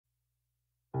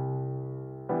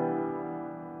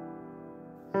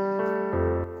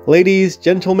Ladies,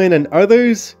 gentlemen, and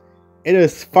others, it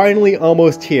is finally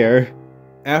almost here.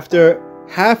 After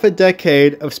half a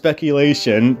decade of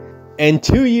speculation and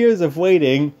 2 years of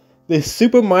waiting, this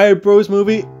Super Mario Bros.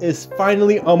 Movie is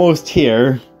finally almost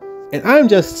here. And I'm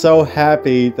just so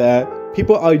happy that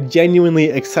people are genuinely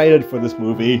excited for this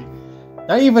movie.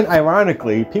 Not even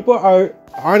ironically, people are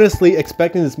honestly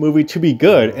expecting this movie to be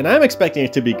good, and I'm expecting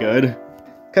it to be good.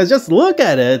 Cause just look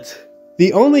at it!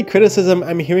 The only criticism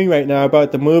I'm hearing right now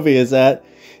about the movie is that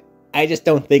I just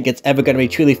don't think it's ever gonna be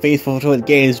truly faithful to the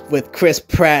games with Chris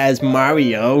Pratt as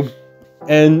Mario.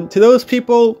 And to those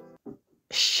people,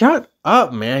 shut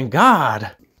up, man,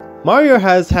 God! Mario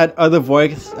has had other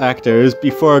voice actors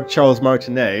before Charles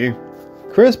Martinet.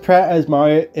 Chris Pratt as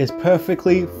Mario is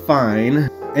perfectly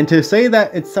fine, and to say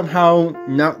that it's somehow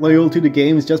not loyal to the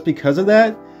games just because of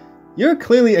that, you're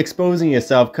clearly exposing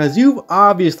yourself because you've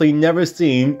obviously never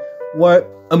seen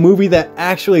what a movie that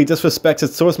actually disrespects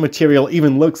its source material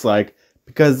even looks like,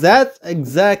 because that's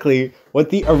exactly what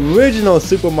the original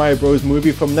Super Mario Bros.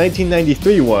 Movie from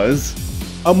 1993 was.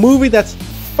 A movie that's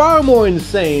far more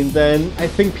insane than I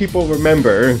think people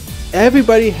remember.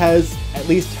 Everybody has at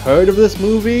least heard of this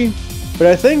movie, but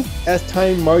I think as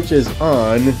time marches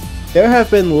on, there have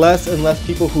been less and less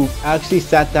people who've actually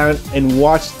sat down and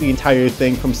watched the entire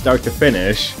thing from start to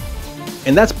finish.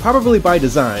 And that's probably by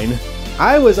design.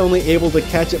 I was only able to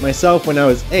catch it myself when I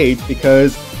was 8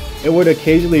 because it would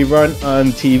occasionally run on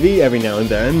TV every now and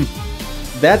then.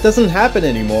 That doesn't happen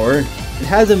anymore. It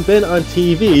hasn't been on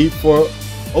TV for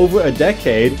over a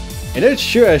decade, and it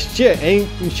sure as shit ain't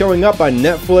showing up on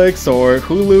Netflix or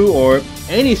Hulu or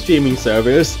any streaming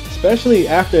service, especially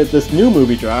after this new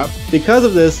movie drop. Because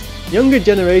of this, younger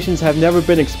generations have never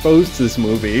been exposed to this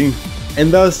movie,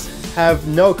 and thus have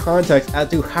no context as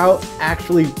to how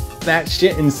actually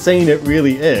batshit insane it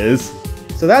really is.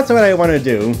 So that's what I want to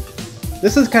do.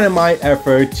 This is kind of my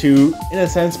effort to, in a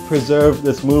sense, preserve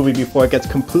this movie before it gets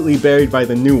completely buried by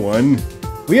the new one.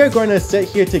 We are going to sit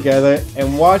here together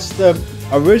and watch the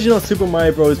original Super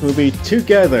Mario Bros. Movie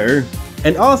together,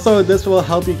 and also this will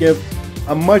help you give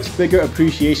a much bigger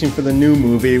appreciation for the new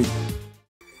movie.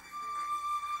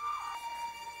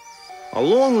 A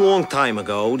long time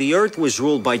ago, the Earth was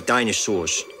ruled by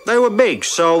dinosaurs. They were big,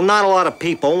 so not a lot of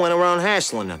people went around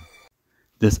hassling them.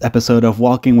 This episode of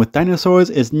Walking with Dinosaurs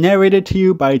is narrated to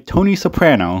you by Tony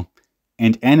Soprano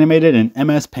and animated in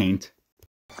MS Paint.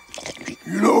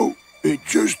 You know, it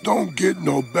just don't get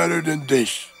no better than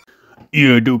this.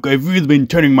 Yeah, Duke, I've really been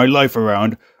turning my life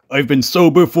around. I've been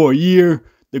sober for a year.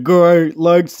 The girl I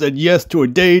liked said yes to a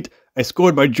date. I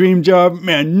scored my dream job.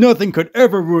 Man, nothing could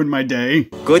ever ruin my day.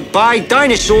 Goodbye,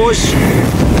 dinosaurs!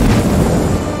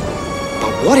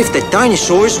 But what if the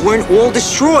dinosaurs weren't all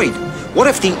destroyed? What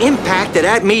if the impact of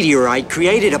that meteorite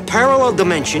created a parallel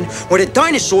dimension where the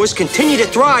dinosaurs continue to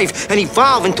thrive and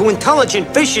evolve into intelligent,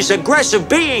 vicious, aggressive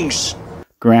beings?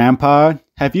 Grandpa,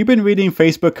 have you been reading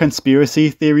Facebook conspiracy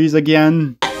theories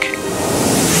again?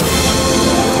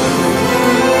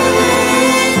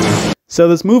 So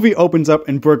this movie opens up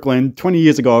in Brooklyn 20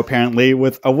 years ago apparently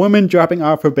with a woman dropping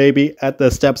off her baby at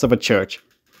the steps of a church.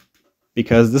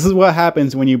 Because this is what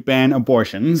happens when you ban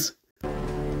abortions.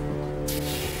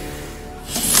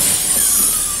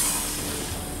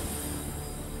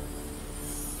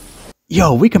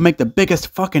 Yo, we can make the biggest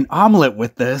fucking omelet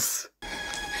with this.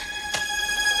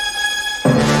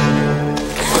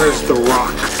 Where's the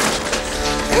rock?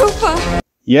 Koopa!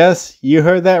 Yes, you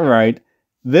heard that right.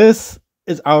 This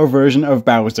is our version of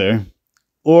Bowser.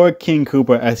 Or King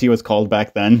Koopa as he was called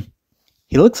back then.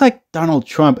 He looks like Donald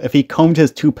Trump if he combed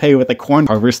his toupee with a corn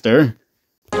harvester.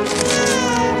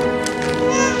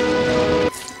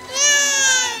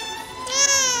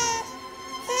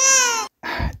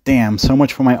 Damn, so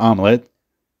much for my omelet.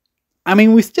 I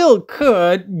mean, we still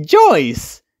could.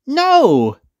 Joyce!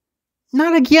 No!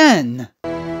 Not again!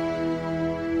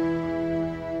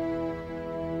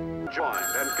 Joined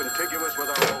and contiguous with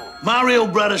our home. Mario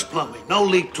Brothers Plumbing. No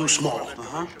leak too small.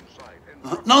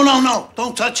 No.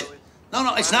 Don't touch it.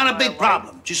 No, it's not a big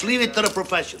problem. Just leave it to the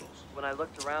professionals. When I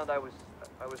looked around, I was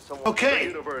somewhat...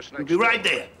 Okay, we'll be right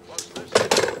there.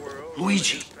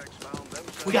 Luigi,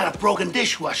 we got a broken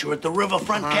dishwasher at the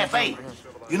Riverfront Cafe.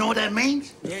 You know what that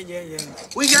means? Yeah.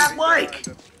 We got work.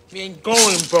 We ain't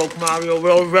going broke, Mario.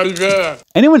 We're already there.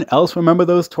 Anyone else remember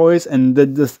those toys and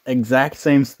did this exact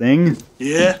same thing?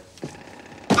 Yeah?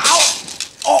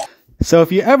 So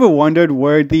if you ever wondered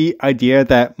where the idea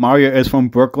that Mario is from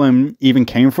Brooklyn even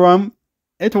came from,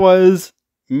 it was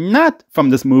not from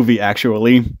this movie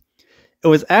actually. It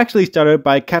was actually started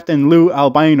by Captain Lou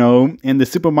Albino in the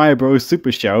Super Mario Bros.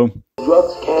 Super Show.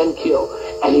 Drugs can kill,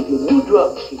 and And if you do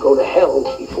drugs, you go to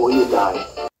hell before you die.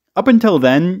 Up until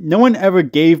then, no one ever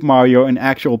gave Mario an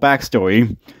actual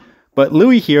backstory, but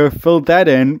Louis here filled that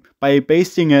in by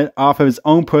basing it off of his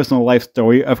own personal life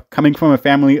story of coming from a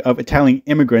family of Italian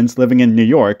immigrants living in New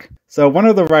York. So one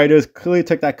of the writers clearly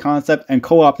took that concept and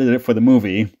co-opted it for the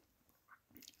movie.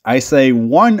 I say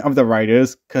one of the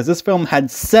writers, because this film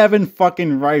had 7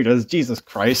 fucking writers, Jesus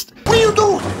Christ. What are you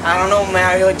doing? I don't know,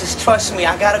 Mario, just trust me.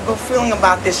 I got a good feeling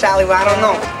about this alleyway, I don't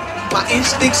know. My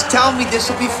instincts tell me this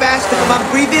will be faster. Come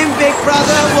on, breathe in, big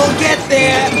brother. We'll get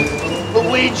there.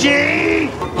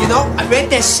 Luigi! You know, I read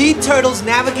that sea turtles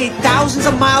navigate thousands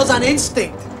of miles on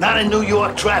instinct. Not in New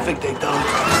York traffic, they don't.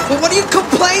 But what are you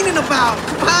complaining about?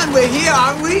 Come on, we're here,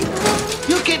 aren't we?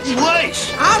 You're getting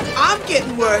worse. I'm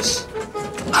getting worse.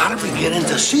 How did we get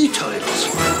into sea turtles?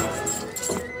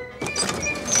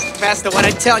 Faster what I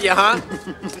tell you, huh?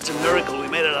 It's a miracle we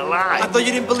made it alive. I thought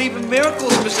you didn't believe in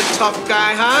miracles, Mr. Tough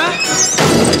Guy,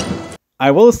 huh?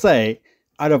 I will say,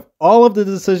 out of all of the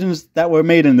decisions that were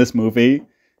made in this movie,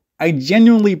 I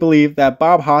genuinely believe that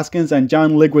Bob Hoskins and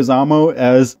John Leguizamo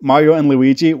as Mario and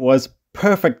Luigi was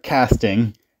perfect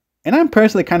casting. And I'm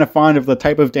personally kind of fond of the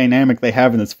type of dynamic they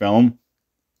have in this film.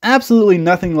 Absolutely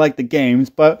nothing like the games,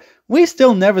 but we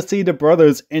still never see the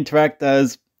brothers interact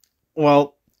as,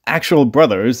 well, actual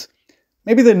brothers.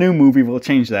 Maybe the new movie will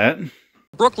change that.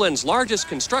 Brooklyn's largest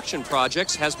construction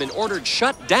projects has been ordered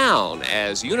shut down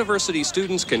as university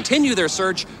students continue their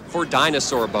search for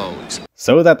dinosaur bones.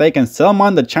 So that they can sell them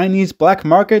on the Chinese black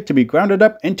market to be grounded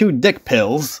up into dick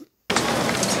pills.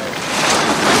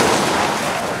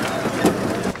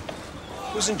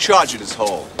 Who's in charge of this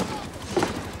hole?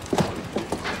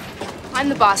 I'm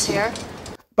the boss here.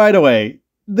 By the way,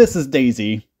 this is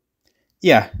Daisy.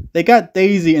 Yeah, they got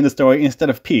Daisy in the story instead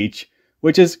of Peach,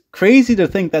 which is crazy to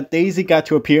think that Daisy got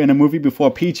to appear in a movie before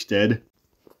Peach did.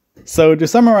 So to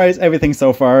summarize everything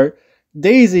so far,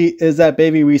 Daisy is that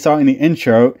baby we saw in the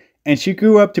intro, and she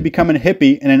grew up to become a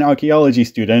hippie and an archaeology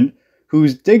student,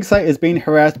 whose dig site is being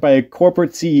harassed by a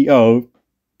corporate CEO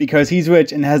because he's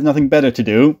rich and has nothing better to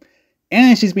do.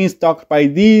 And she's being stalked by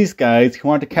these guys who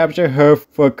want to capture her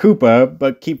for Koopa,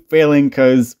 but keep failing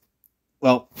because,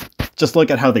 well, just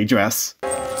look at how they dress.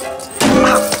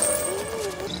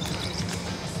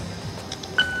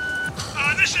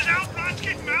 This is Outrun,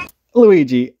 kick him out.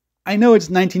 Luigi, I know it's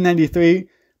 1993,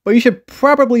 but you should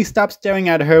probably stop staring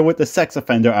at her with the sex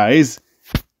offender eyes.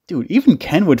 Dude, even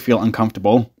Ken would feel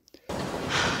uncomfortable.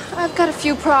 I've got a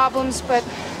few problems, but...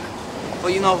 Well,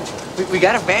 you know, we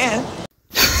got a van.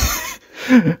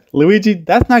 Luigi,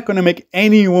 that's not going to make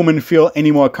any woman feel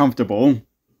any more comfortable.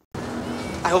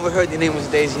 I overheard your name was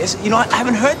Daisy. You know, I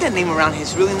haven't heard that name around here.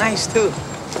 It's really nice, too.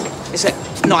 It's like,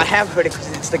 no, I have heard it because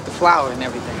it's like the flower and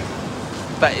everything.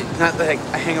 But it's not like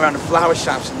I hang around the flower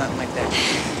shops and nothing like that.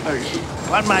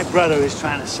 What my brother is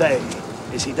trying to say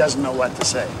is he doesn't know what to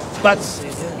say. But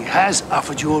he has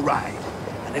offered you a ride.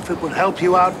 And if it would help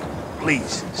you out,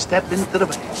 please step into the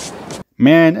van.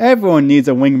 Man, everyone needs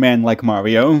a wingman like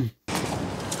Mario.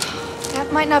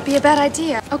 That might not be a bad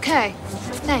idea. Okay,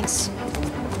 thanks.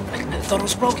 I thought it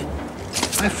was broken.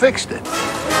 I fixed it.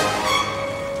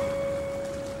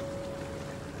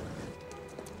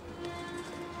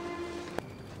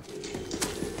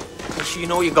 You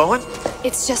know where you're going?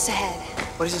 It's just ahead.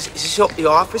 What is this? Is this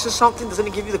your office or something? Doesn't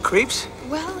it give you the creeps?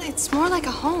 Well, it's more like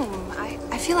a home.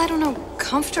 I feel, I don't know,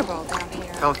 comfortable down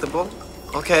here. Comfortable?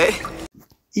 Okay.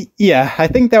 Yeah, I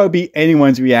think that would be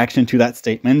anyone's reaction to that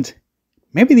statement.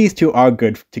 Maybe these two are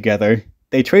good together.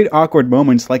 They trade awkward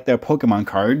moments like their Pokemon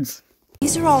cards.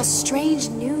 These are all strange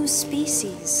new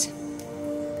species.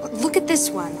 Look at this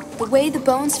one. The way the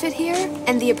bones fit here,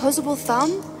 and the opposable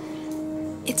thumb.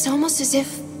 It's almost as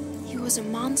if he was a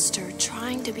monster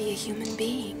trying to be a human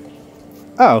being.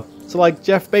 Oh, so like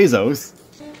Jeff Bezos.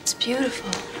 It's beautiful.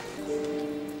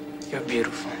 You're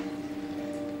beautiful.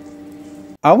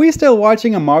 Are we still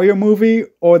watching a Mario movie,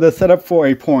 or the setup for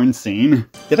a porn scene?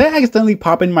 Did I accidentally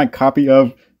pop in my copy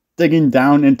of Digging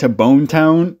Down into Bone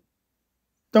Town?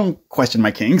 Don't question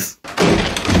my kinks.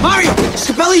 Mario!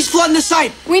 Scabelli's flooding the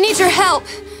site! We need your help!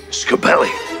 Scabelli.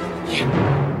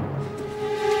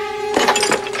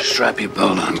 Strap your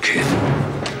belt on, kid.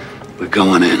 We're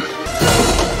going in.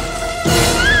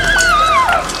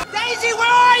 Daisy, where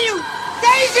are you?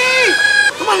 Daisy!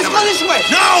 Come on, let's go this way.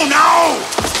 No!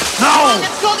 Come on,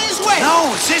 let's go this way.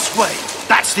 No, it's this way.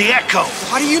 That's the echo.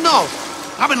 How do you know?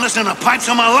 I've been listening to pipes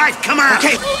all my life. Come on.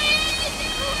 Okay.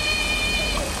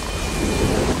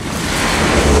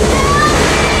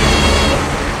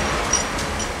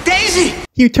 Daisy!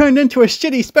 You turned into a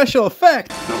shitty special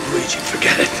effect! No, Luigi,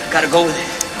 forget it. Gotta go with it.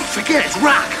 Forget it,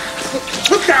 rock.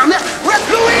 Look down there! Where's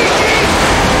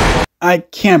Luigi? I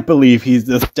can't believe he's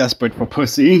this desperate for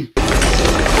pussy.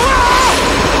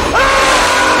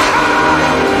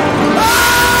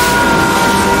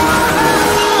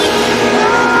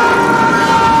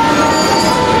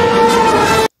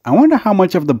 I wonder how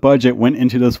much of the budget went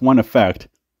into this one effect,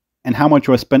 and how much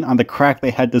was spent on the crack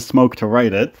they had to smoke to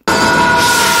write it.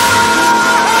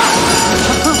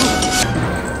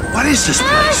 What is this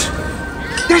place?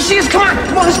 There she is! Come on!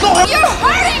 Come on, let's go! You're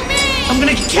hurting me! I'm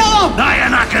gonna kill him! No, you're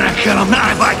not gonna kill him.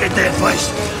 Not if I get that place.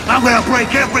 I'm gonna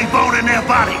break every bone in their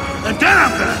body, and then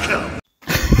I'm gonna kill him.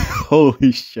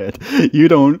 Holy shit. You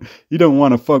don't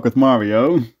want to fuck with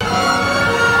Mario.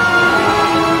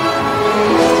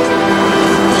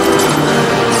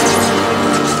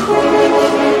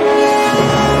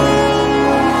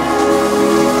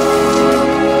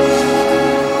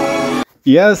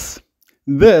 Yes,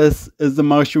 this is the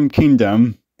Mushroom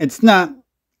Kingdom. It's not,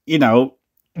 you know,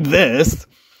 this.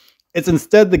 It's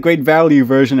instead the Great Value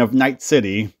version of Night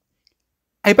City.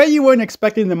 I bet you weren't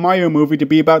expecting the Mario movie to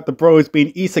be about the bros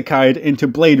being isekai'd into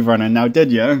Blade Runner, now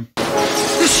did ya?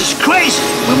 This is crazy.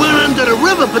 We went under the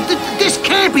river, but this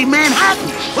can't be Manhattan.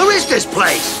 Where is this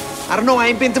place? I don't know, I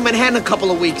ain't been to Manhattan in a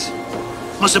couple of weeks.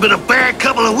 Must have been a bad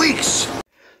couple of weeks.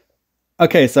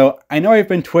 Okay, so I know I've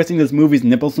been twisting this movie's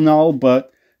nipples and all,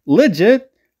 but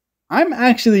legit, I'm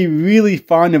actually really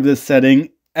fond of this setting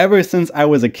ever since I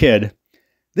was a kid.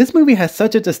 This movie has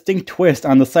such a distinct twist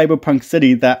on the cyberpunk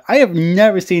city that I have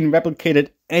never seen replicated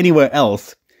anywhere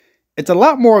else. It's a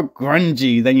lot more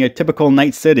grungy than your typical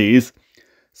night cities.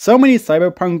 So many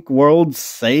cyberpunk worlds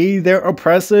say they're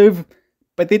oppressive,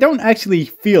 but they don't actually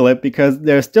feel it because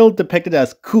they're still depicted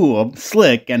as cool,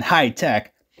 slick, and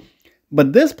high-tech.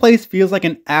 But this place feels like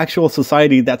an actual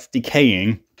society that's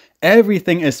decaying.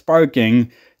 Everything is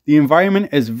sparking, the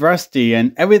environment is rusty,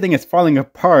 and everything is falling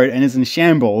apart and is in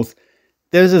shambles.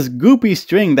 There's this goopy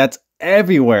string that's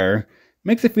everywhere.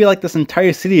 Makes it feel like this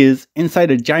entire city is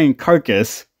inside a giant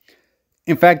carcass.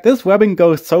 In fact, this webbing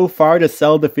goes so far to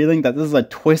sell the feeling that this is a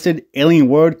twisted alien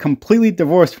world completely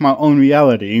divorced from our own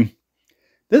reality.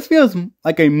 This feels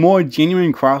like a more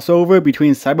genuine crossover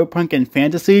between cyberpunk and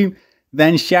fantasy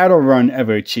than Shadowrun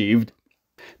ever achieved.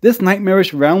 This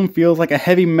nightmarish realm feels like a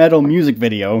heavy metal music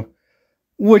video,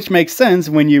 which makes sense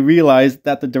when you realize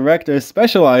that the director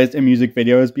specialized in music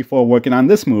videos before working on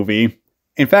this movie.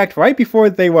 In fact, right before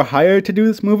they were hired to do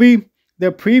this movie,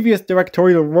 their previous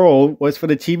directorial role was for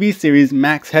the TV series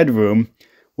Max Headroom,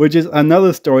 which is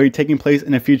another story taking place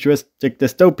in a futuristic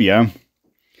dystopia.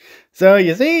 So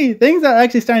you see, things are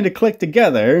actually starting to click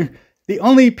together. The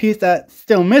only piece that's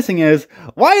still missing is,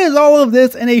 why is all of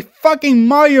this in a fucking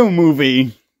Mario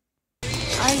movie?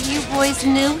 Are you boys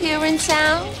new here in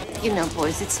town? You know,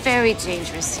 boys, it's very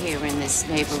dangerous here in this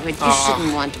neighborhood. You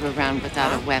shouldn't wander around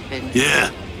without a weapon.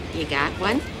 Yeah. You got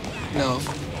one? No.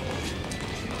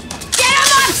 Get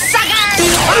him up,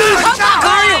 suckers! Koopa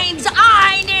coins!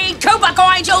 I need Koopa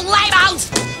coins, you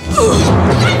lame-outs!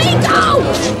 Let me go!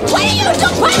 What are you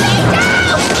doing? Let me go!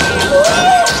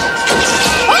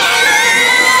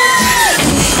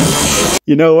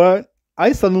 You know what?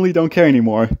 I suddenly don't care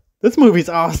anymore. This movie's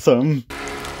awesome.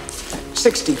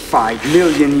 65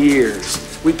 million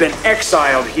years. We've been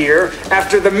exiled here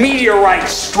after the meteorite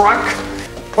struck,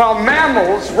 while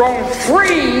mammals roam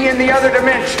free in the other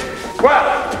dimension.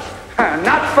 Well,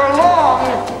 not for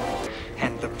long.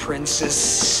 And the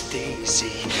Princess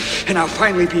Daisy. And I'll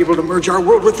finally be able to merge our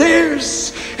world with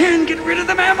theirs and get rid of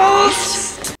the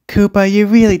mammals. Koopa, you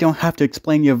really don't have to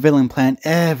explain your villain plan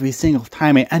every single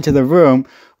time I enter the room.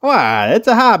 Why, it's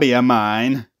a hobby of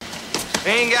mine.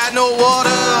 Ain't got no water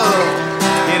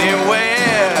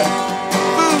anywhere.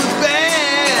 Food's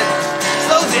bad,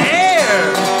 so's the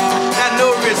air. Got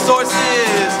no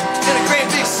resources in a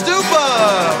great big stupor.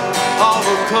 All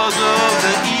because of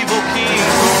the evil King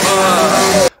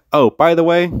Koopa. Oh, by the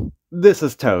way, this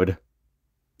is Toad.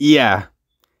 Yeah.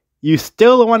 You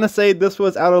still want to say this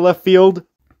was out of left field?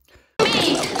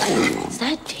 Is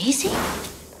that Daisy?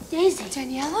 Daisy.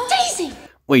 Daniela? Daisy!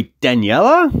 Wait,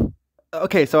 Daniela?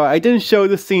 Okay, so I didn't show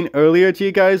this scene earlier to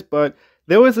you guys, but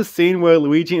there was a scene where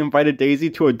Luigi invited Daisy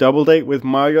to a double date with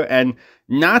Mario and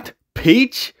not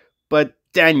Peach, but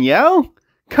Danielle?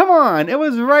 Come on, it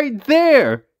was right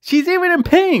there! She's even in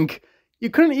pink! You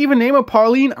couldn't even name her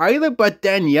Pauline either, but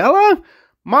Daniela?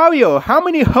 Mario, how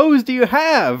many hoes do you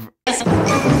have?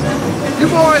 You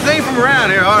boys ain't from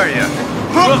around here, are you?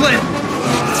 Brooklyn!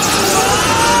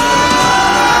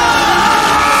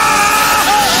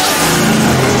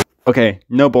 Okay,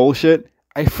 no bullshit.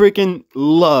 I freaking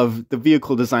love the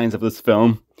vehicle designs of this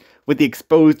film. With the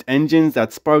exposed engines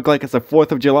that spark like it's a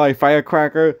 4th of July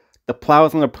firecracker, the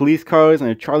plows on the police cars and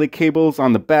the trolley cables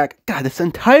on the back. God, this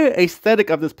entire aesthetic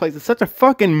of this place is such a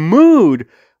fucking mood.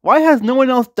 Why has no one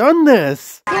else done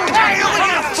this? Hey, you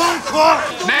get a phone call?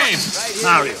 Name?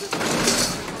 Mario.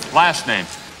 Last name?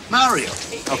 Mario.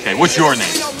 Okay, what's your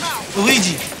name?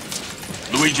 Luigi.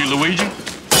 Luigi?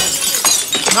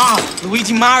 No,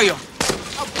 Luigi Mario.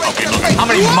 Okay, look, how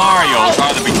many Marios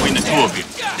are there between the two of you?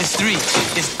 There's three.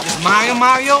 There's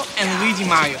Mario and Luigi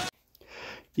Mario.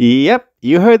 Yep,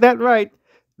 you heard that right.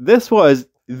 This was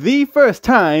the first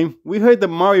time we heard the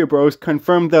Mario Bros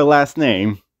confirm their last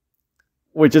name,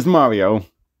 which is Mario.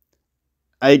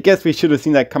 I guess we should have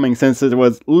seen that coming since it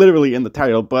was literally in the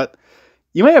title, but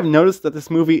you may have noticed that this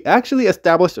movie actually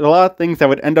established a lot of things that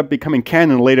would end up becoming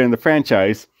canon later in the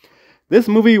franchise. This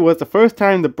movie was the first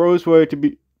time the Bros were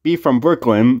to be from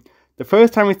Brooklyn, the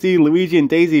first time we see Luigi and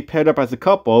Daisy paired up as a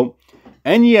couple,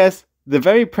 and yes, the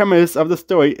very premise of the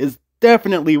story is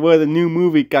definitely where the new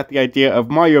movie got the idea of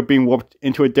Mario being warped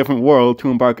into a different world to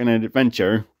embark on an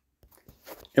adventure.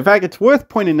 In fact, it's worth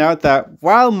pointing out that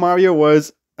while Mario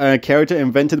was a character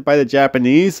invented by the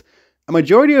Japanese, a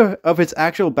majority of its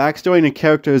actual backstory and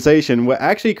characterization were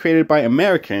actually created by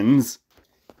Americans.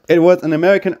 It was an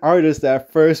American artist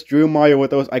that first drew Mario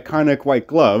with those iconic white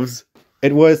gloves.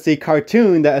 It was the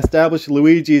cartoon that established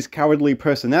Luigi's cowardly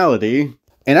personality.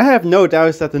 And I have no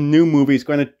doubts that the new movie is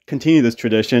going to continue this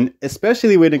tradition,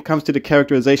 especially when it comes to the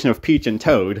characterization of Peach and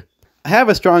Toad. I have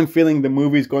a strong feeling the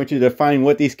movie is going to define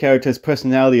what these characters'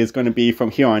 personality is going to be from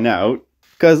here on out.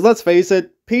 Because let's face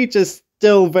it, Peach is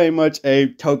still very much a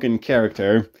token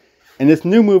character, and this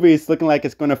new movie is looking like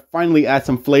it's going to finally add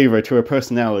some flavor to her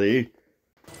personality.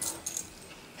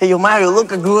 Hey, yo, Mario,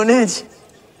 look, I grew an inch.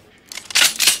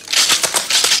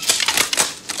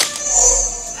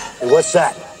 Hey, what's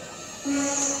that?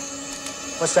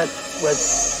 What's that red?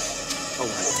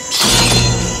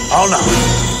 Oh no.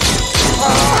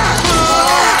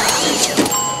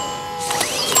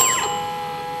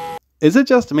 Is it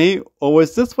just me, or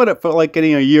was this what it felt like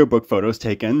getting a yearbook photos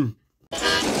taken?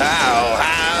 How?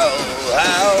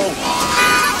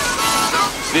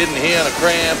 Sitting here in a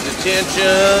cramped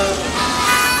detention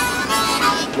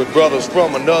with brothers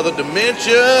from another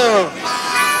dimension.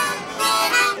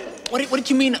 What did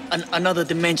you mean, another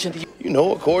dimension? You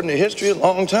know, according to history, a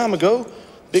long time ago,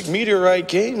 big meteorite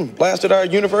came and blasted our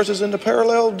universes into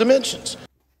parallel dimensions.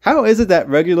 How is it that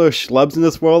regular schlubs in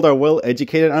this world are well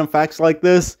educated on facts like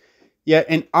this? Yet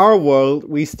in our world,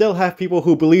 we still have people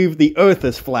who believe the Earth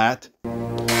is flat.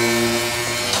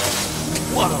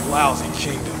 What a lousy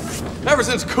kingdom. Ever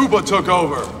since Koopa took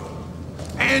over.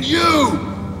 And you,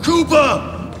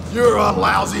 Koopa, you're a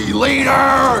lousy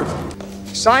leader!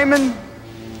 Simon,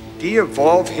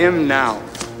 de-evolve him now.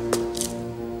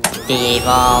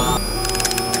 De-evolve.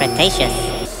 Cretaceous.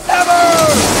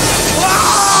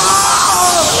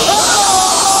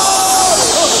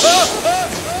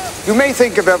 You may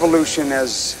think of evolution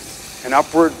as an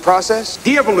upward process.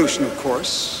 De-evolution, of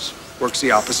course, works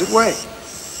the opposite way.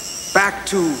 Back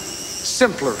to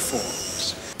simpler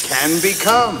forms. Can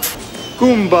become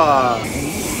Goomba.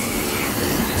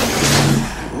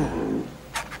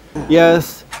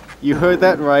 Yes, you heard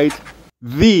that right.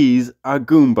 These are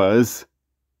Goombas.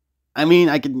 I mean,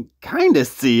 I can kinda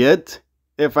see it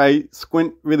if I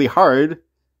squint really hard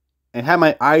and have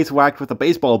my eyes whacked with a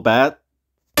baseball bat.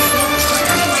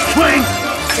 Swing!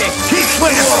 Keep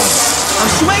swinging! I'm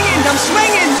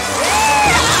swinging!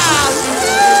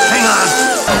 Hang on!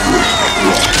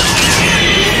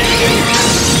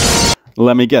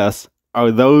 Let me guess,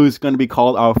 are those going to be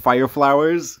called our fire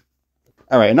flowers?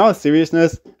 Alright, in all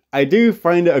seriousness, I do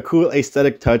find it a cool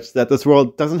aesthetic touch that this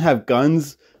world doesn't have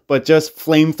guns, but just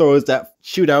flamethrowers that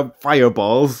shoot out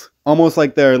fireballs. Almost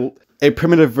like they're a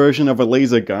primitive version of a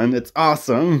laser gun. It's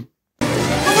awesome. What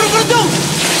are we gonna do?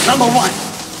 Number one,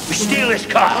 we steal this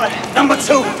car. Right. Number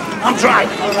two, I'm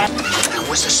driving. All right.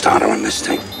 What's the starter on this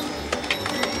thing?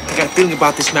 I got a feeling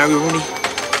about this, Mario Rooney.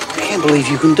 I can't believe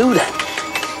you can do that.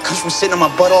 Comes from sitting on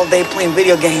my butt all day playing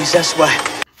video games, that's why.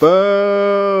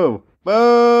 Boo!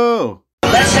 Boo!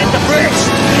 Let's hit the bridge.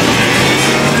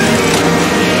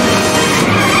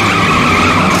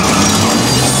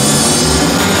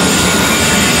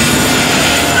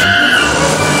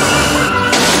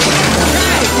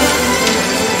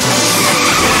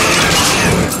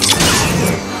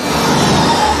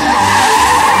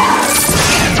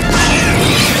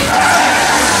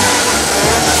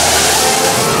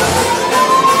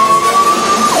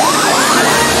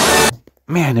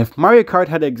 Man, if Mario Kart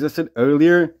had existed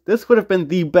earlier, this would have been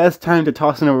the best time to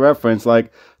toss in a reference,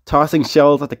 like tossing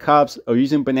shells at the cops or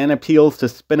using banana peels to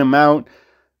spin them out.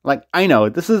 Like, I know,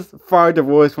 this is far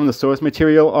divorced from the source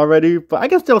material already, but I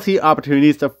can still see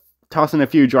opportunities to toss in a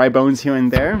few dry bones here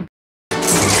and there.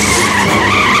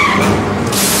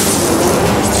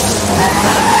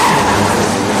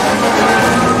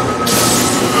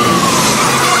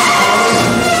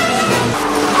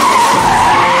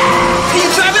 You're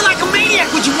driving like a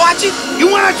maniac. Would you watch it? You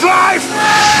wanna drive?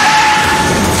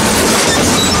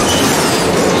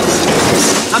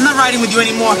 I'm not riding with you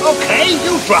anymore. Okay,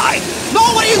 you drive. No,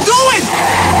 what are you doing?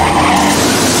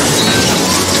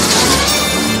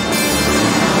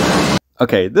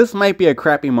 Okay, this might be a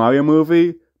crappy Mario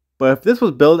movie, but if this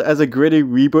was billed as a gritty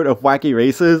reboot of Wacky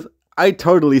Races, I'd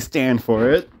totally stand for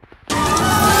it.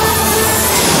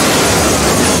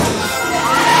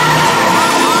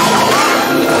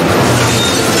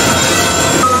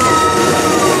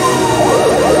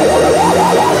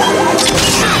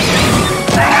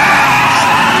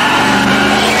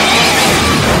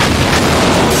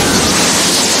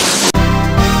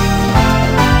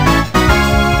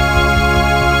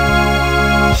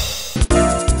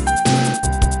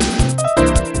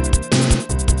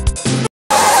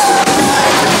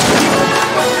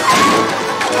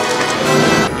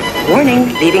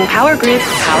 Warning, leaving power grid,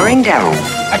 powering down.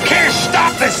 I can't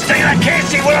stop this thing. I can't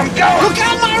see where I'm going. Look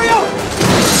out, Mario!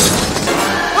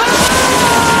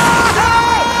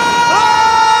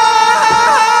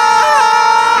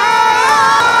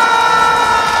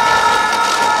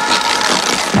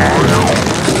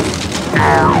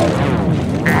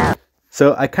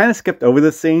 So I kind of skipped over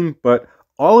this scene, but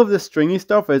all of this stringy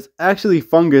stuff is actually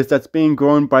fungus that's being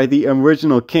grown by the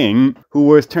original king, who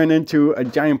was turned into a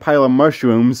giant pile of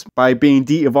mushrooms by being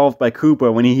de-evolved by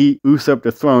Koopa when he usurped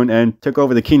the throne and took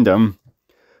over the kingdom.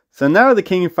 So now the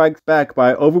king fights back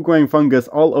by overgrowing fungus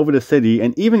all over the city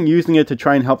and even using it to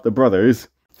try and help the brothers.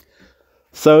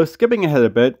 So skipping ahead a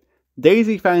bit,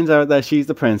 Daisy finds out that she's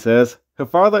the princess, her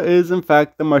father is in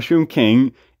fact the Mushroom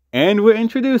King, and we're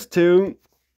introduced to...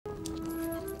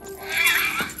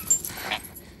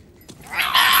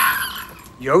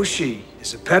 Yoshi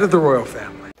is a pet of the royal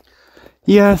family.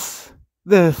 Yes,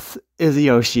 this is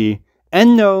Yoshi.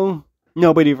 And no,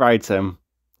 nobody rides him.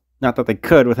 Not that they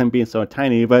could with him being so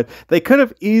tiny, but they could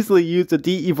have easily used a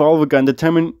de-evolver gun to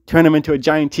turn him into a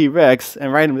giant T-Rex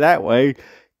and ride him that way.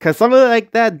 Because something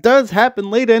like that does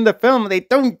happen later in the film, and they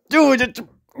don't do it. You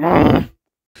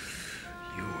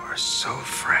are so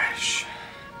fresh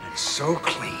and so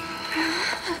clean.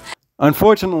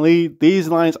 Unfortunately, these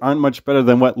lines aren't much better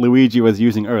than what Luigi was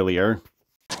using earlier.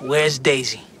 Where's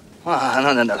Daisy? No.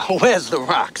 Where's the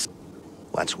rocks?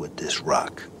 What's with this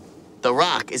rock? The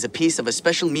rock is a piece of a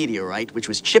special meteorite which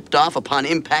was chipped off upon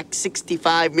impact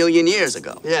 65 million years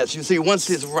ago. Yes, you see, once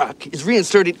this rock is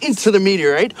reinserted into the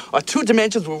meteorite, our two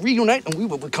dimensions will reunite and we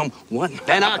will become one.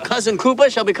 Then our cousin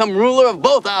Koopa shall become ruler of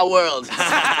both our worlds.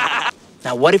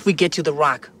 Now, what if we get to the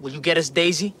rock? Will you get us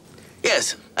Daisy?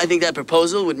 Yes, I think that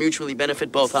proposal would mutually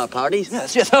benefit both our parties.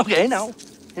 Yes, okay, now,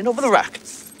 hand over the rock.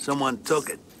 Someone took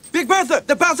it. Big Bertha,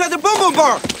 the bounce at the boom boom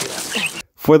bar!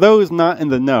 For those not in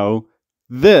the know,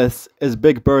 this is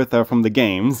Big Bertha from the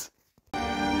games.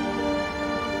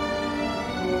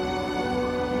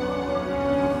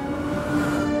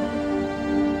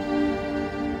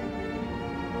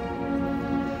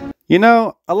 You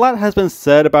know, a lot has been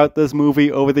said about this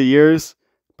movie over the years,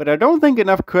 but I don't think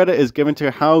enough credit is given to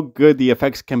how good the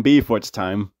effects can be for its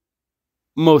time.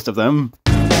 Most of them.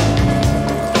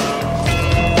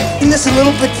 Isn't this a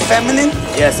little bit feminine?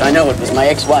 Yes, I know, it was my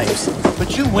ex-wife's.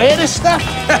 But you wear this stuff?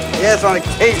 Yes, on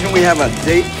occasion we have a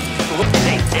date.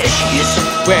 Hey, there she is.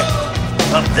 Where?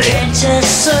 Up there.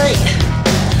 Just say,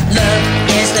 love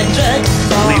is the drug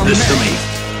for Leave this to me.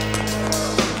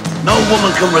 No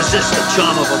woman can resist the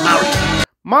charm of a Mario.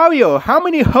 Mario, how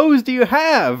many hoes do you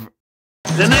have?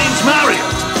 The name's Mario.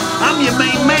 I'm your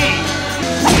main man.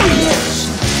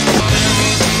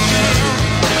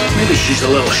 Maybe she's a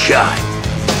little shy.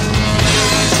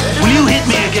 Will you hit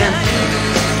me again?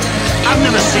 I've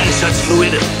never seen such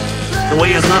fluidity. The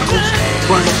way your knuckles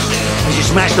crunch as you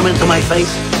smash them into my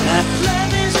face.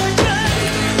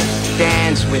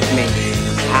 Dance with me.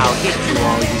 I'll hit you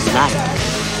all you like.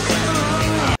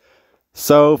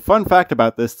 So, fun fact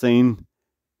about this scene.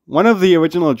 One of the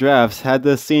original drafts had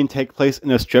this scene take place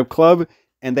in a strip club,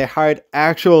 and they hired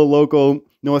actual local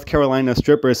North Carolina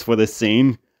strippers for this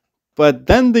scene. But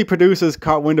then the producers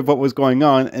caught wind of what was going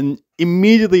on and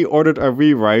immediately ordered a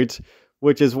rewrite,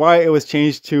 which is why it was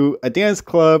changed to a dance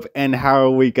club and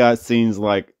how we got scenes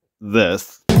like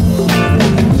this.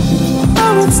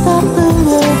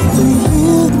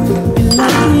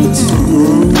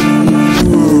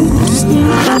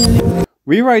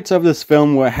 Rewrites of this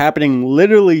film were happening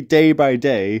literally day by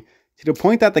day, to the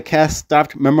point that the cast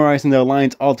stopped memorizing their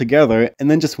lines altogether and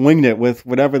then just winged it with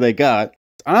whatever they got.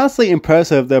 It's honestly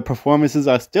impressive their performances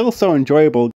are still so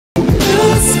enjoyable,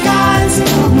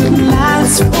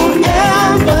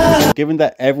 given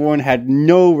that everyone had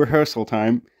no rehearsal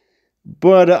time,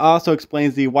 but it also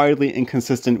explains the wildly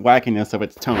inconsistent wackiness of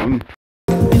its tone.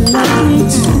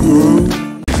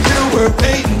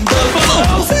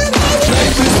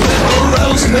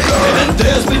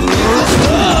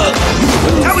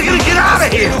 How are we gonna get out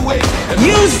of here?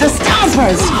 Use the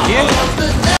stompers!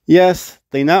 Yes,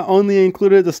 they not only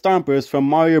included the stompers from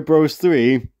Mario Bros.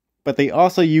 3, but they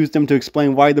also used them to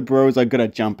explain why the bros are good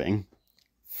at jumping.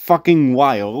 Fucking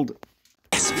wild.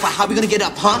 Yes, but how are we gonna get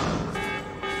up, huh?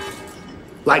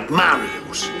 Like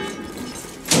Mario's.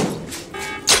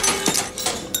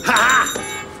 Ha-ha!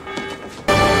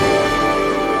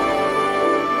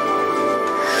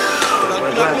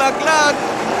 Look.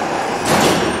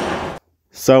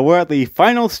 So we're at the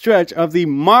final stretch of the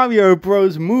Mario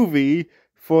Bros. Movie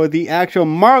for the actual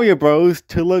Mario Bros.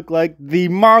 To look like the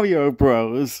Mario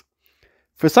Bros.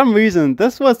 For some reason,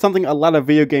 this was something a lot of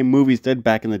video game movies did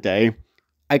back in the day.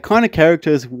 Iconic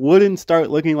characters wouldn't start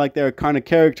looking like their iconic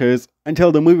characters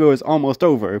until the movie was almost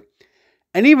over.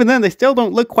 And even then, they still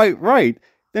don't look quite right.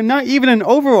 They're not even in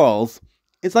overalls.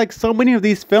 It's like so many of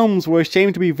these films were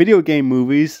ashamed to be video game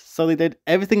movies, so they did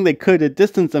everything they could to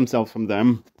distance themselves from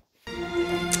them.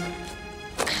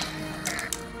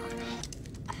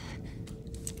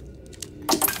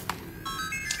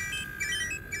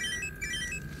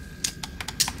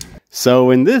 So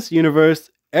in this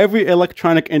universe, every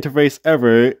electronic interface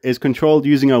ever is controlled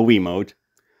using a Wiimote.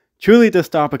 Truly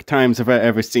dystopic times if I've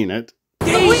ever seen it.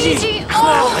 Luigi! Come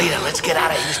on, Lita, let's get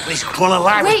out of this place. We're going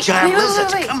alive with giant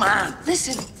lizards. Come on.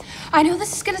 Listen, I know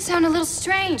this is gonna sound a little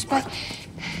strange, but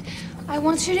I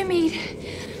want you to meet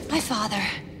my father,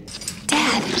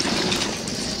 Dad.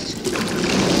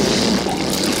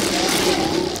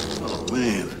 Oh,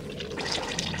 man.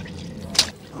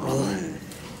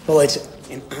 Well, it's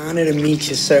an honor to meet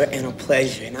you, sir, and a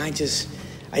pleasure. And I just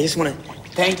want to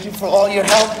thank you for all your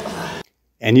help.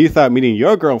 And you thought meeting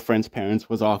your girlfriend's parents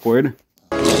was awkward.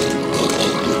 Come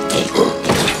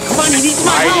on, he needs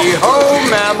my help. Hi-ho,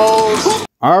 mammals!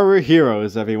 Our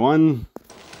heroes, everyone.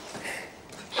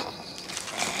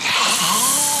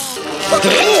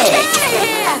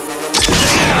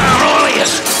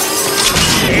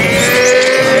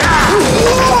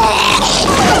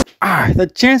 The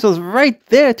chance was right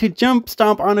there to jump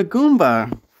stomp on a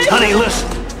Goomba. Honey, listen.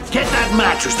 Get that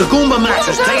mattress, the Goomba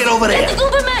mattress. Take it over there. Get the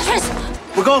Goomba mattress!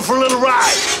 We're going for a little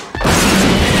ride.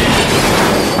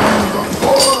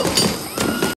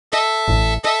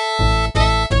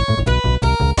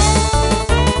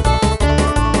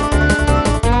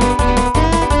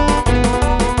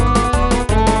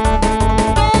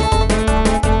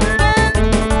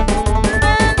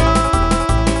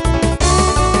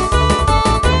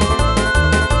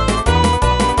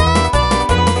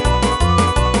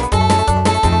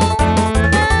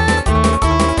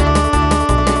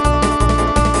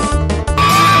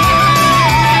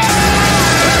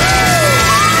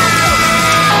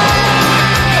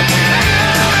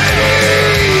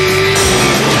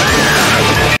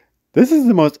 This is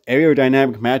the most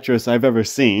aerodynamic mattress I've ever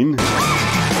seen.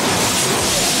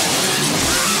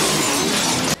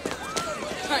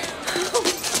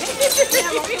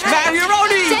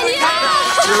 Macaroni!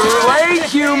 Too late,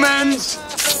 humans!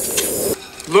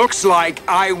 Looks like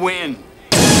I win.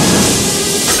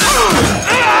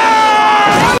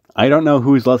 I don't know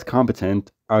who's less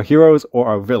competent, our heroes or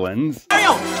our villains.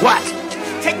 Mario! What?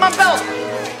 Take my belt!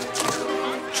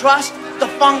 Trust the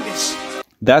fungus.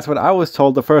 That's what I was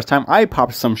told the first time I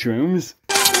popped some shrooms.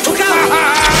 Look out!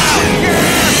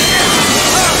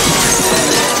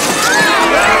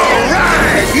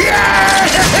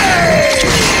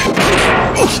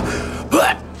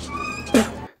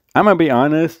 I'm gonna be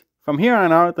honest, from here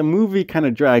on out, the movie kind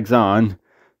of drags on.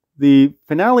 The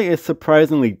finale is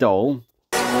surprisingly dull.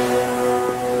 Come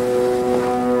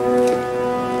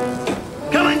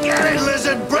and get it,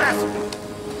 lizard breath!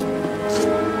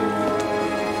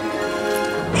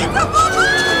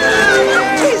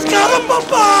 He's got a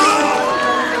papa!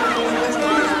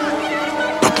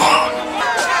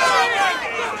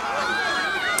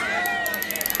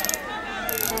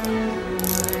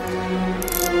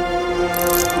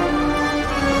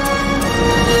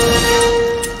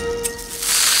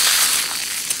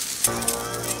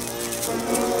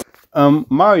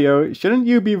 Mario, shouldn't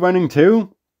you be running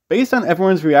too? Based on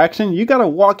everyone's reaction, you got a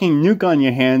walking nuke on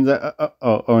your hands.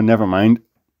 Oh, never mind.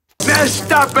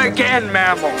 Messed up again,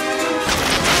 mammal.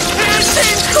 It's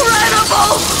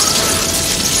incredible!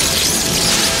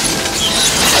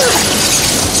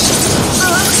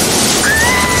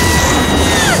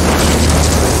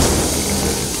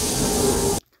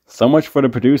 So much for the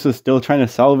producers still trying to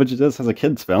salvage this as a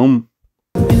kid's film.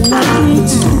 Be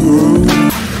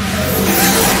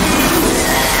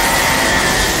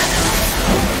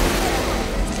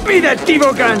that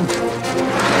Devo gun!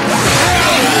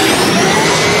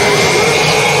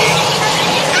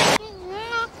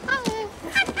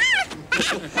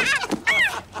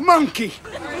 Monkey!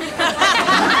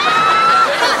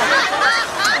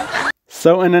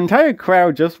 So an entire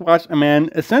crowd just watched a man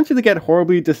essentially get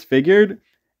horribly disfigured,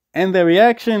 and their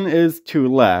reaction is to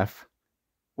laugh.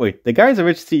 Wait, the guy's a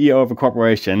rich CEO of a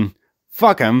corporation.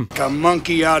 Fuck him. Make a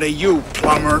monkey out of you,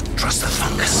 plumber. Trust the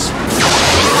fungus.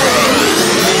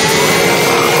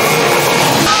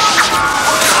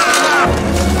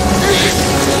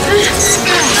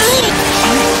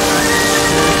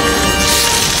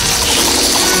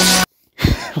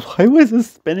 Why was this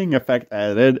spinning effect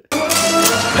added?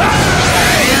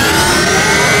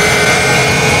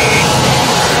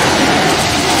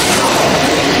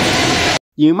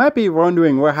 You might be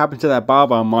wondering what happened to that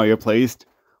bomb Mario placed.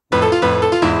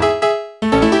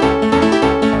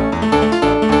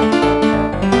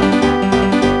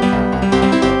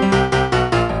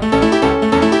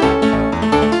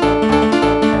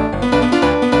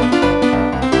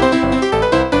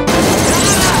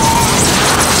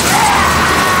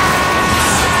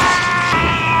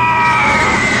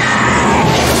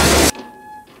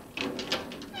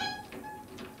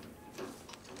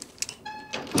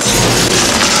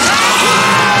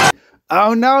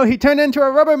 Oh no, he turned into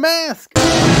a rubber mask!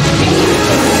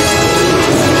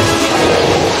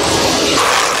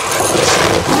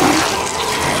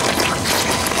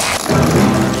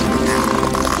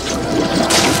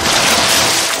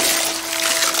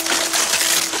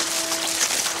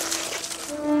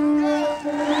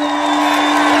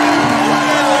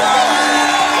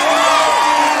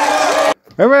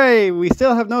 Hooray! We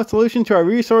still have no solution to our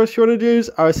resource shortages,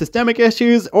 our systemic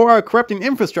issues, or our corrupting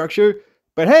infrastructure.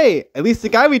 But hey, at least the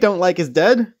guy we don't like is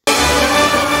dead.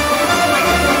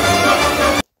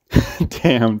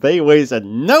 Damn, they wasted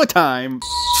no time.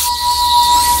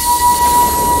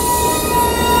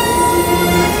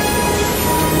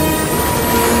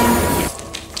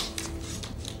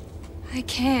 I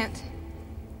can't.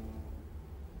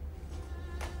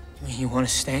 You want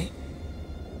to stay?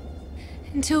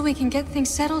 Until we can get things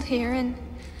settled here and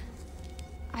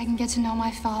I can get to know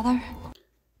my father.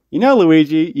 You know,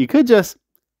 Luigi, you could just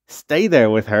stay there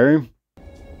with her.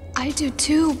 I do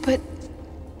too, but...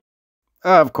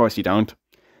 Of course you don't.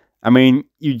 I mean,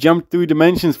 you jumped through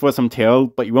dimensions for some tail,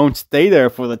 but you won't stay there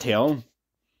for the tail.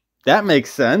 That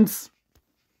makes sense.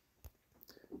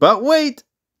 But wait!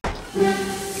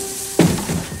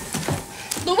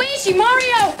 Luigi,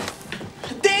 Mario!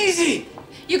 Daisy!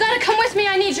 You gotta come with me,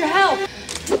 I need your help.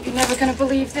 You're never gonna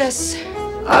believe this.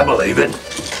 I believe it.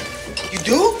 You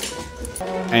do?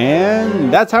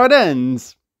 And that's how it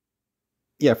ends.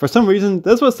 Yeah, for some reason,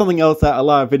 this was something else that a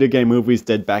lot of video game movies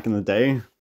did back in the day.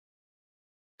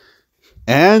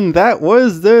 And that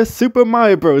was the Super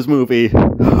Mario Bros. Movie.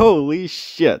 Holy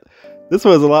shit. This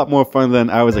was a lot more fun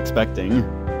than I was expecting.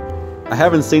 I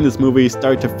haven't seen this movie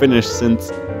start to finish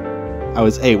since I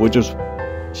was 8, which was,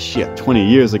 shit, 20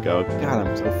 years ago. God,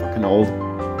 I'm so fucking old.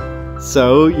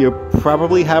 So, you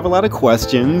probably have a lot of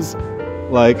questions,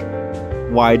 like,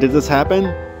 why did this happen?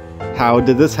 How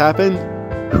did this happen?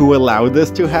 Who allowed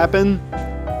this to happen?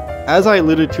 As I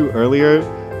alluded to earlier,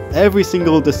 every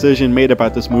single decision made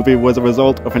about this movie was a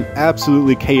result of an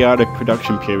absolutely chaotic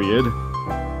production period.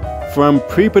 From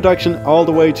pre-production all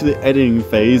the way to the editing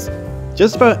phase,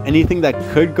 just about anything that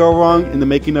could go wrong in the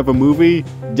making of a movie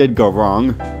did go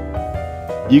wrong.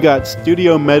 You got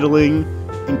studio meddling,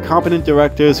 incompetent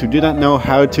directors who did not know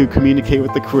how to communicate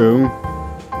with the crew,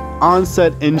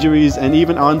 on-set injuries and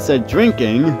even on-set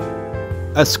drinking,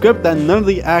 a script that none of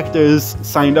the actors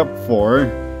signed up for.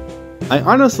 I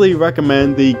honestly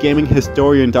recommend the Gaming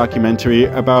Historian documentary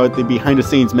about the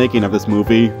behind-the-scenes making of this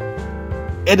movie.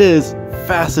 It is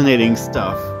fascinating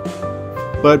stuff.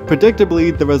 But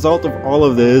predictably, the result of all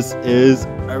of this is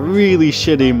a really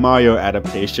shitty Mario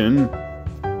adaptation.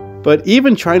 But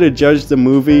even trying to judge the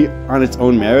movie on its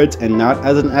own merits and not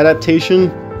as an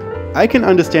adaptation, I can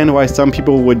understand why some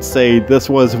people would say this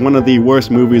was one of the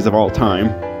worst movies of all time.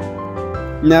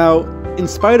 Now, in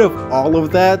spite of all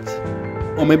of that,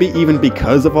 or maybe even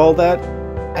because of all that,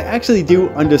 I actually do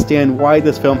understand why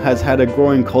this film has had a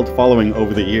growing cult following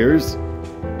over the years.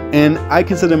 And I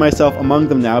consider myself among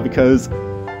them now because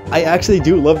I actually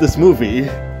do love this movie.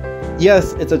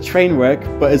 Yes, it's a train wreck,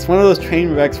 but it's one of those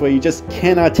train wrecks where you just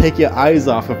cannot take your eyes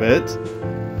off of it.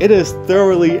 It is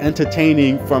thoroughly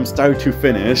entertaining from start to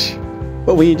finish.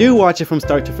 But when you do watch it from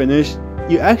start to finish,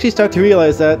 you actually start to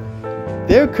realize that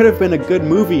there could have been a good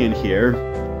movie in here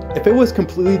if it was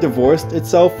completely divorced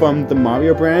itself from the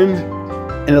Mario brand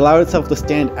and allowed itself to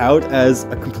stand out as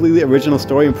a completely original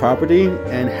story and property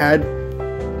and had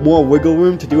more wiggle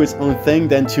room to do its own thing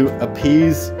than to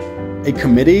appease a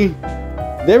committee.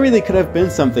 There really could have been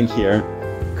something here,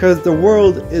 because the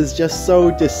world is just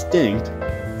so distinct,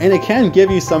 and it can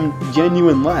give you some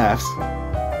genuine laughs.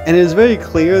 And it is very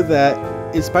clear that,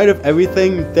 in spite of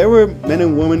everything, there were men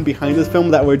and women behind this film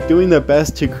that were doing their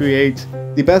best to create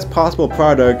the best possible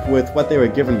product with what they were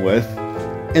given with.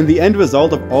 And the end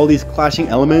result of all these clashing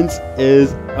elements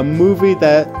is a movie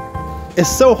that is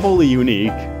so wholly unique.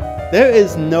 There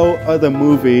is no other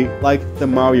movie like the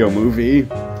Mario movie.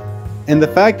 And the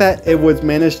fact that it was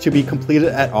managed to be completed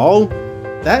at all,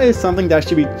 that is something that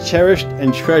should be cherished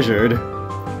and treasured.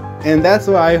 And that's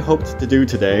what I hoped to do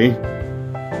today.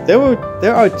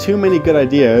 There are too many good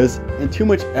ideas and too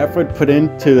much effort put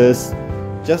into this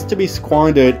just to be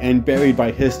squandered and buried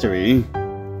by history.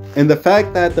 And the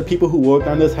fact that the people who worked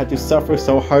on this had to suffer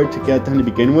so hard to get done to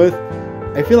begin with,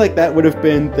 I feel like that would have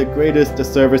been the greatest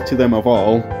disservice to them of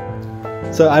all.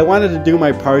 So I wanted to do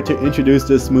my part to introduce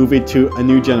this movie to a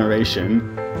new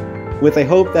generation, with a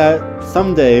hope that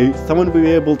someday someone will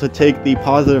be able to take the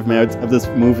positive merits of this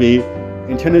movie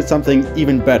and turn it into something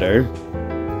even better.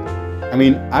 I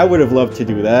mean, I would have loved to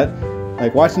do that.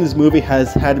 Like, watching this movie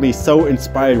has had me so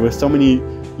inspired with so many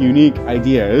unique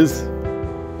ideas.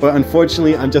 But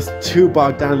unfortunately, I'm just too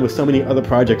bogged down with so many other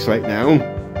projects right now.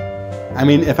 I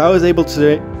mean, if I was able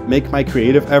to make my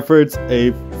creative efforts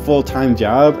a full-time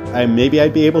job, maybe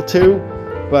I'd be able to,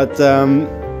 but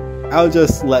I'll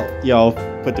just let y'all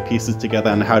put the pieces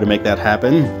together on how to make that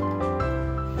happen.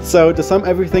 So, to sum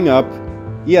everything up,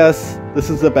 yes, this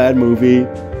is a bad movie.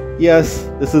 Yes,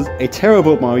 this is a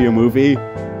terrible Mario movie,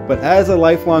 but as a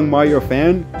lifelong Mario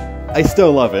fan, I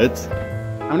still love it.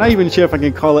 I'm not even sure if I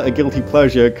can call it a guilty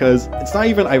pleasure, because it's not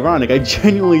even ironic. I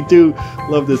genuinely do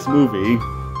love this movie.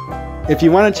 If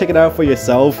you want to check it out for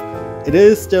yourself, it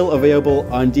is still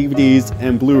available on DVDs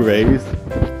and Blu-rays,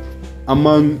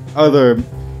 among other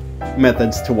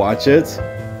methods to watch it.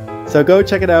 So go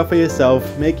check it out for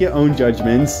yourself, make your own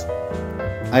judgments.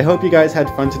 I hope you guys had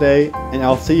fun today, and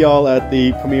I'll see y'all at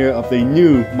the premiere of the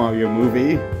new Mario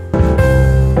movie.